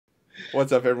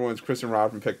What's up, everyone? It's Chris and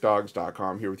Rod from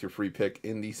Pickdawgz.com here with your free pick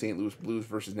in the St. Louis Blues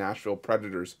versus Nashville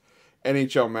Predators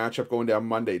NHL matchup going down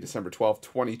Monday, December 12th,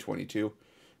 2022.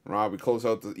 And Rod, we close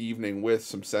out the evening with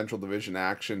some Central Division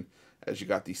action as you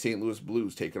got the St. Louis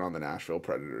Blues taking on the Nashville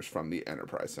Predators from the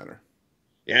Enterprise Center.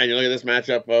 Yeah, you look at this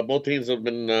matchup. Both teams have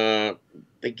been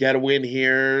they get a win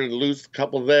here, lose a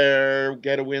couple there,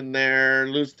 get a win there,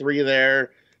 lose three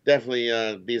there.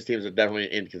 Definitely, these teams are definitely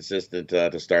inconsistent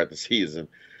to start the season.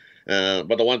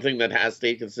 But the one thing that has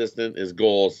stayed consistent is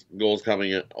goals. Goals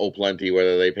coming at plenty,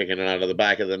 whether they're picking it out of the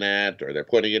back of the net or they're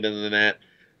putting it in the net.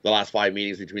 The last five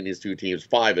meetings between these two teams,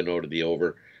 5-0 to the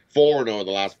over, 4-0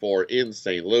 the last four in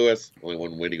St. Louis. Only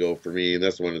one way to go for me, and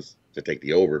this one is to take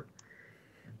the over.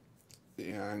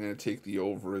 Yeah, I'm going to take the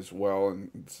over as well, and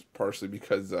it's partially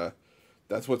because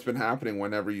that's what's been happening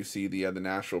whenever you see the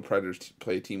Nashville Predators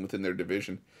play a team within their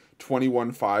division.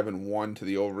 21-5-1 to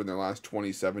the over in their last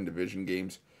 27 division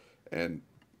games. And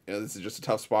this is just a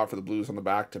tough spot for the Blues on the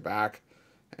back-to-back.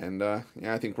 And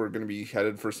I think we're going to be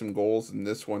headed for some goals in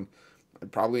this one.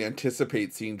 I'd probably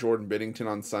anticipate seeing Jordan Binnington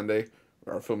on Sunday.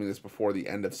 We are filming this before the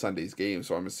end of Sunday's game,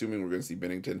 so I'm assuming we're going to see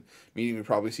Binnington. Meaning we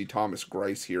probably see Thomas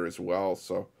Greiss here as well.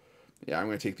 So, yeah, I'm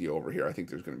going to take the over here. I think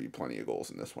there's going to be plenty of goals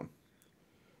in this one.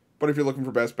 But if you're looking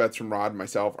for best bets from Rod and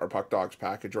myself, our Puck Dawgz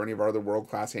package, or any of our other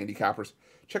world-class handicappers,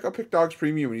 check out Pick Dawgz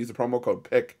Premium and use the promo code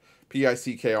PICK,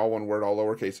 P-I-C-K, all one word, all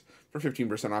lowercase, for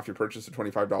 15% off your purchase of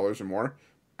 $25 or more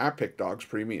at Pick Dawgz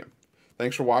Premium.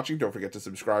 Thanks for watching. Don't forget to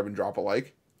subscribe and drop a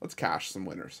like. Let's cash some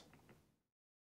winners.